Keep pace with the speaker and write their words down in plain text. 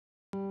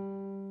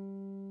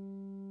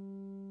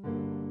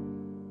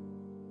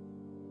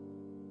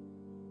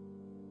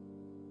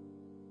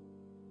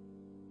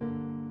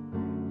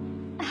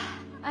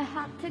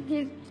to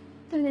give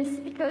to this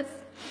because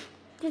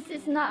this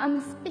is not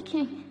I'm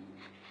speaking.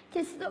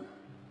 This is the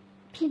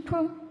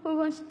people who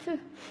want to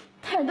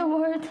tell the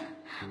world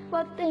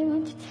what they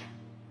want to do.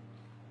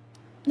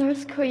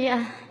 North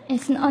Korea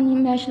is an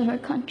unimaginable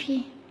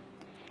country.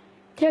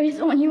 There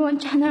is only one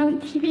channel on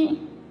TV.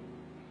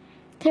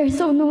 There is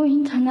no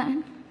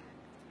internet.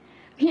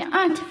 We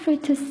aren't free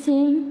to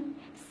sing,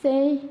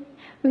 say,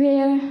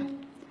 wear,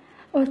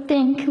 or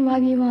think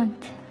what we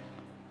want.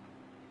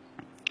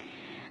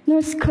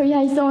 North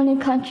Korea is the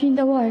only country in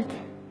the world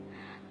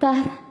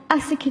that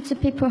executes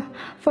people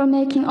for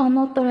making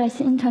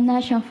unauthorized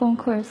international phone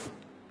calls.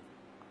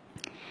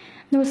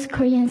 North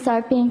Koreans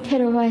are being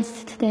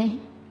terrorized today.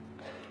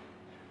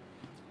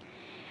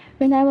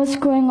 When I was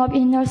growing up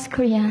in North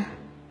Korea,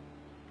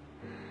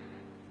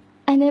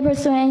 I never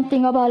saw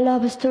anything about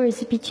love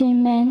stories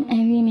between men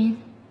and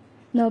women.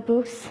 No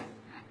books,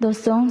 no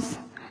songs,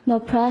 no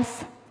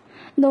press,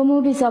 no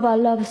movies about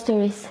love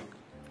stories.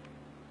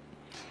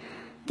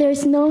 There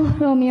is no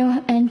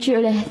Romeo and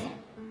Juliet.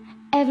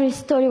 Every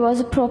story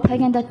was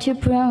propaganda to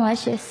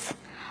brainwashes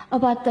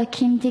about the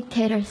Kim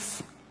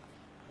dictators.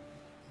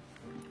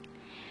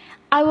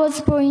 I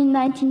was born in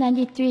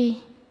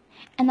 1993,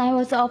 and I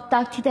was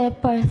abducted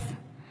at birth,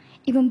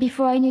 even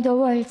before I knew the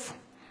words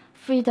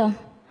freedom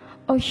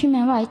or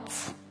human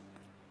rights.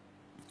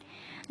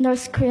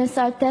 North Koreans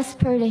are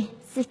desperately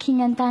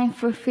seeking and dying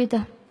for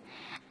freedom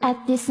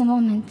at this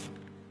moment.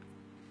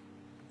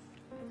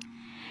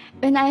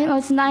 When I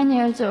was 9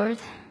 years old,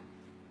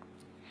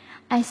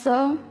 I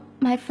saw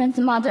my friend's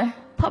mother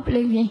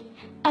publicly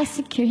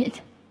executed.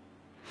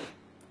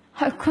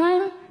 Her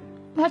crime,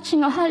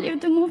 watching a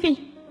Hollywood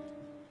movie.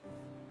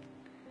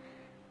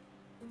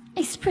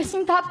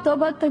 Expressing doubt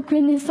about the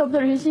greatness of the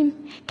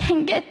regime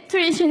can get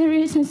 3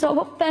 generations of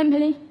a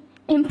family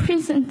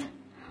imprisoned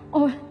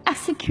or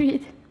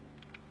executed.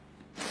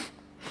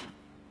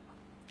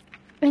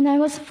 When I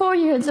was 4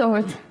 years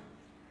old,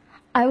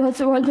 I was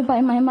warned by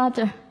my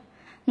mother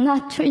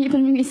not to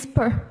even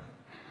whisper.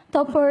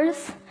 The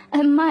birds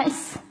and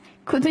mice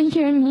couldn't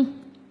hear me.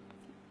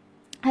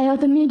 I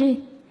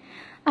admitted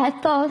I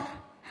thought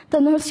the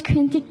North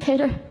Korean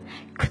dictator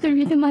could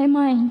read my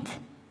mind.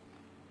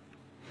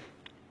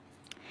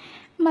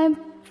 My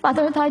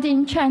father died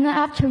in China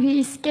after we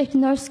escaped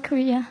North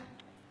Korea.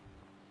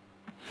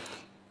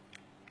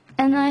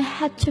 And I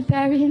had to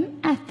bury him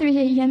at 3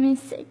 a.m. in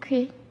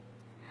secret.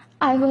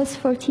 I was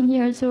 14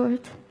 years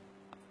old.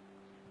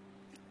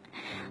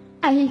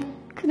 I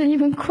couldn't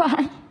even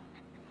cry.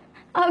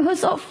 I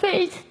was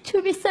afraid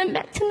to be sent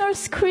back to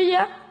North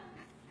Korea.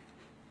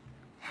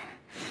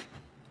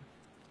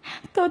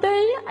 The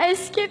day I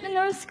escaped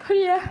North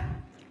Korea,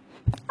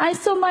 I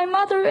saw my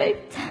mother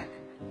raped.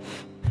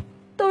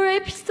 The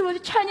rapist was a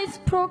Chinese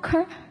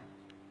broker.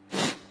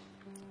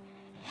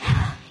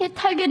 He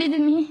targeted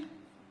me.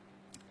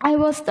 I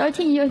was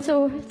 13 years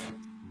old.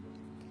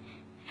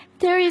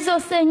 There is a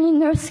saying in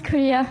North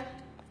Korea,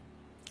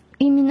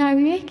 women are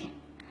weak,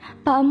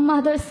 but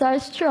mothers are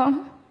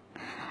strong.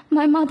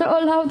 My mother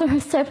allowed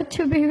herself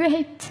to be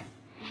raped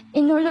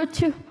in order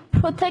to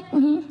protect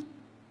me.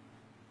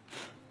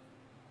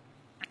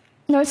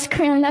 North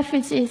Korean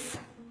refugees,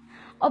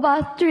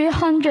 about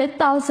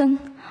 300,000,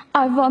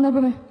 are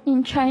vulnerable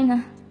in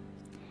China.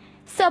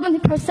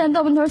 70%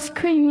 of North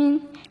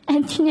Korean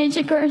and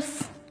teenage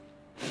girls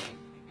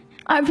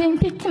are being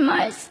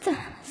victimized,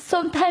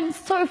 sometimes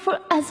sold for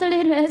as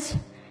little as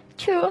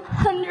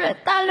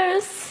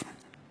 $200.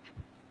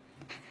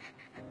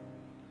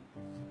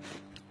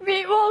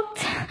 We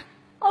walked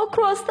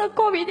across the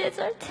Gobi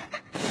Desert,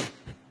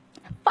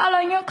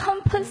 following a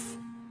compass.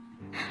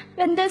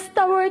 When they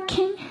stopped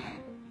working,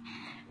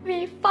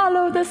 we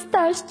followed the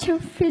stars to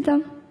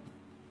freedom.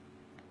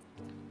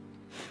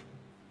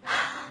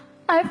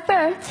 I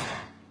felt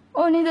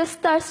only the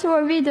stars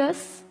were with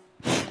us.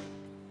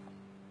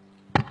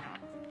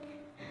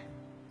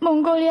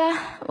 Mongolia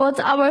was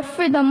our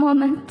freedom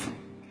moment.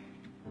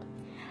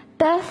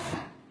 Death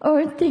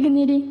or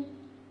dignity.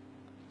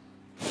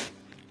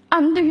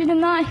 Armed with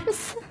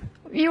knives,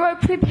 we were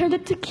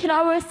prepared to kill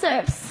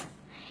ourselves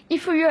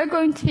if we were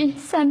going to be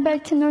sent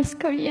back to North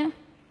Korea.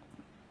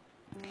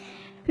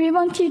 We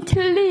wanted to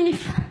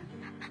live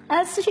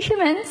as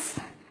humans.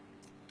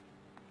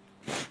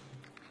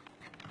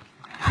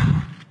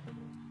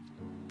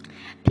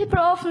 People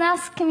often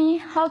ask me,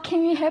 how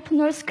can we help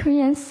North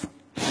Koreans?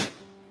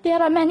 There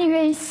are many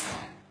ways,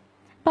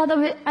 but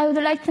I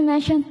would like to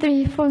mention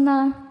 3 for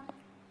now.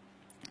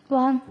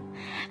 1,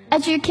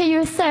 educate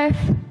yourself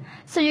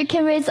so you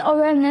can raise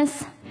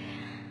awareness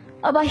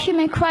about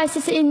human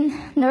crisis in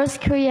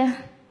North Korea.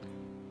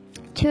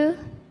 2,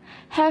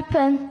 help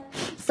and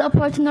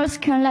support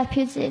North Korean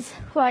refugees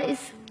who are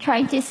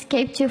trying to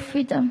escape to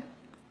freedom.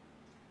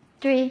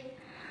 3,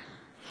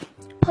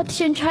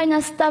 petition China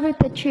stop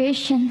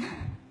repatriation.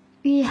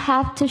 We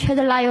have to shed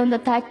a light on the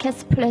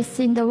darkest place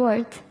in the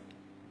world.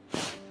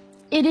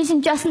 It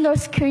isn't just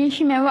North Korean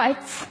human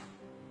rights.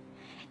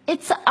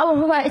 It's our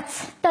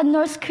rights that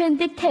North Korean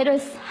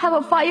dictators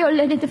have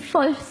violated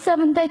for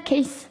 7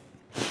 decades.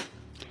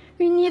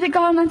 We need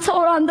governments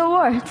all around the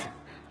world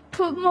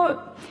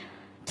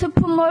to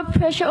put more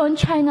pressure on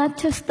China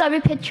to stop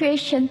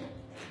repatriation.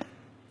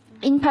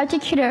 In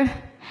particular,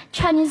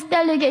 Chinese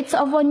delegates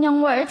of One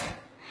Young World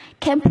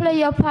can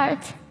play a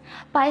part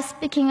by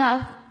speaking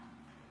up.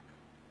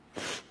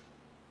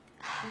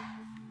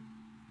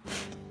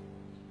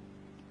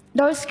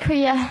 North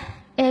Korea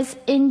is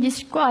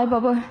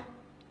indescribable.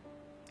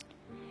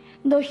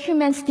 No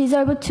humans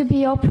deserve to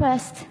be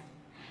oppressed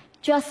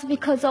just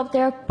because of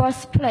their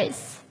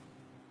birthplace.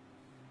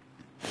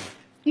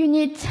 We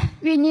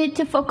need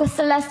to focus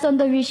less on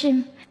the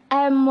regime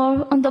and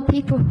more on the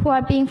people who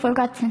are being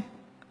forgotten.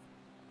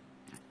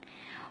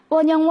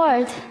 One Young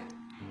World,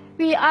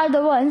 we are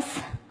the ones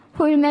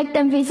who will make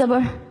them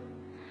visible.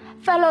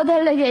 Fellow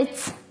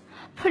delegates,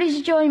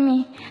 please join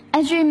me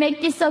as we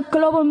make this a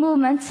global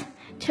movement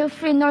to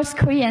free North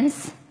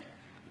Koreans.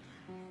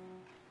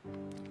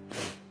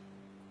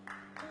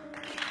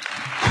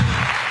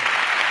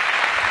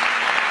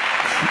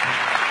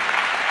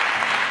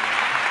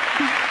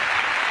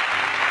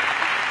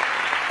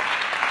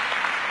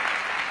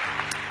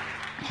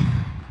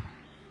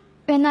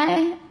 When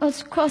I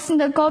was crossing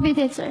the Gobi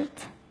Desert,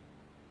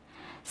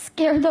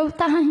 scared of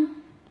dying,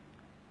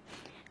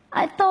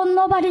 I thought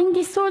nobody in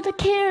this world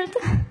cared.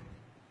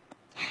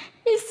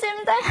 It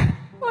seemed that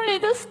only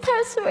the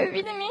stars were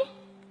with me.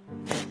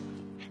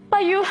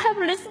 But you have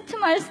listened to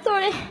my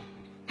story.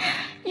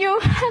 You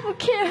have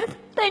cared.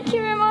 Thank you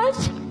very much.